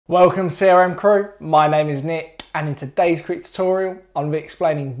Welcome CRM crew, my name is Nick and in today's quick tutorial I'm going to be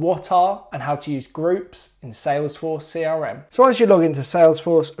explaining what are and how to use groups in Salesforce CRM. So once you log into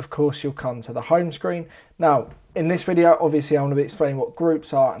Salesforce, of course you'll come to the home screen. Now in this video obviously I'm going to be explaining what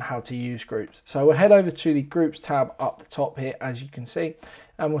groups are and how to use groups. So we'll head over to the groups tab up the top here as you can see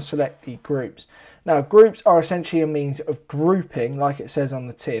and we'll select the groups. Now groups are essentially a means of grouping, like it says on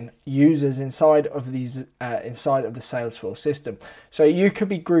the tin, users inside of these inside of the Salesforce system. So you could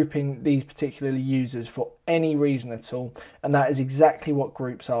be grouping these particular users for any reason at all, and that is exactly what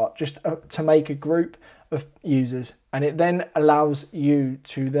groups are, just to make a group of users, and it then allows you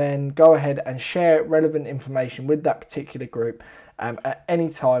to then go ahead and share relevant information with that particular group at any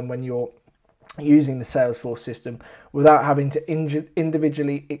time when you're using the Salesforce system without having to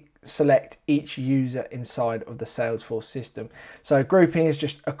individually select each user inside of the Salesforce system. So grouping is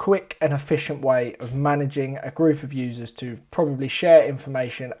just a quick and efficient way of managing a group of users to probably share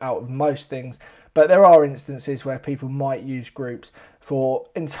information out of most things, but there are instances where people might use groups for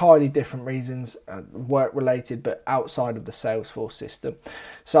entirely different reasons, work related but outside of the Salesforce system.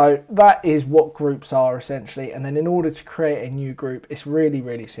 So that is what groups are essentially, and then in order to create a new group it's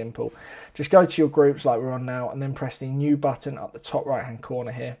really simple. Just go to your groups like we're on now and then press the new button up the top right hand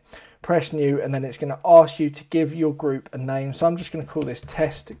corner here. Press new and then it's going to ask you to give your group a name. So I'm just going to call this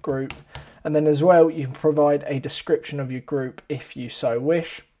test group, and then as well you can provide a description of your group if you so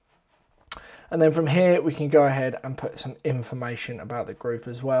wish. And then from here we can go ahead and put some information about the group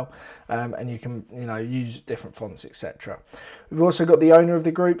as well, and you can use different fonts, etc. We've also got the owner of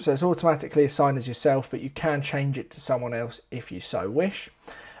the group, so it's automatically assigned as yourself, but you can change it to someone else if you so wish.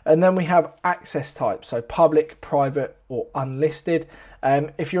 And then we have access types, so public, private or unlisted.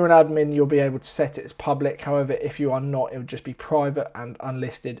 If you're an admin you'll be able to set it as public, however if you are not it will just be private and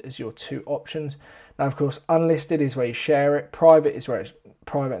unlisted as your two options. Now of course unlisted is where you share it, private is where it's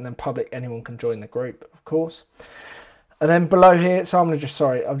private, and then public anyone can join the group of course. And then below here, so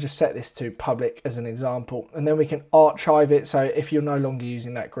I'll just set this to public as an example, and then we can archive it. So if you're no longer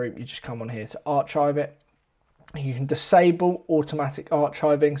using that group you just come on here to archive it. You can disable automatic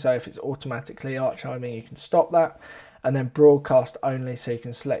archiving, so if it's automatically archiving you can stop that. And then broadcast only, so you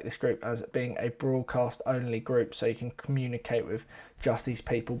can select this group as being a broadcast only group, so you can communicate with just these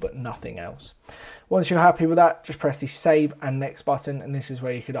people but nothing else. Once you're happy with that, just press the save and next button, and this is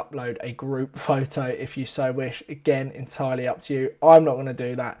where you could upload a group photo if you so wish. Again, entirely up to you. I'm not going to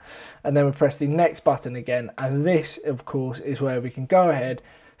do that. And then we press the next button again, and this of course is where we can go ahead,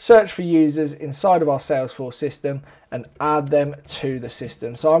 search for users inside of our Salesforce system and add them to the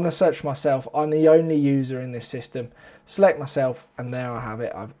system. So I'm going to search for myself. I'm the only user in this system. Select myself and there I have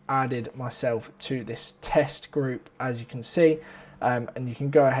it. I've added myself to this test group as you can see, and you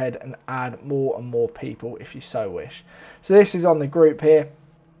can go ahead and add more and more people if you so wish. So this is on the group here.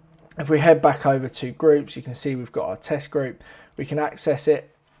 If we head back over to groups you can see we've got our test group. We can access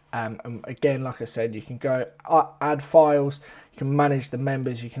it. And again, like I said, you can go add files, you can manage the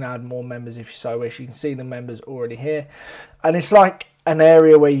members, you can add more members if you so wish. You can see the members already here, and it's like an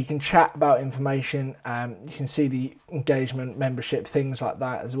area where you can chat about information. You can see the engagement, membership, things like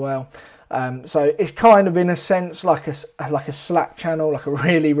that as well. So it's kind of in a sense like a Slack channel, like a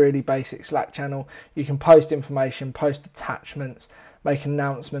really basic Slack channel. You can post information, post attachments, make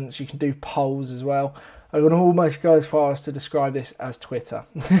announcements, you can do polls as well. I'm going to almost go as far as to describe this as Twitter.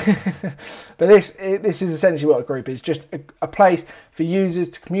 But this is essentially what a group is, just a place for users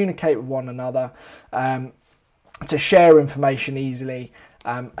to communicate with one another, to share information easily,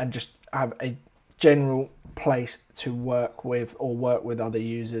 and just have a general place to work with other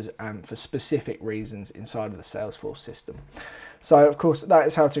users for specific reasons inside of the Salesforce system. So of course that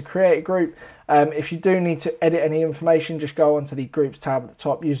is how to create a group. If you do need to edit any information, just go onto the groups tab at the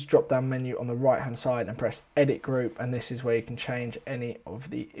top, use the drop down menu on the right hand side and press edit group, and this is where you can change any of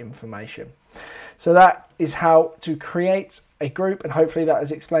the information. So that is how to create a group, and hopefully that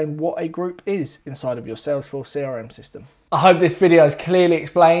has explained what a group is inside of your Salesforce CRM system. I hope this video has clearly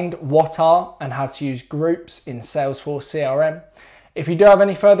explained what are and how to use groups in Salesforce CRM. If you do have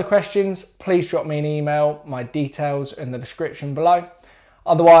any further questions, please drop me an email. My details are in the description below.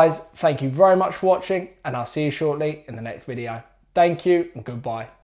 Otherwise, thank you very much for watching, and I'll see you shortly in the next video. Thank you and goodbye.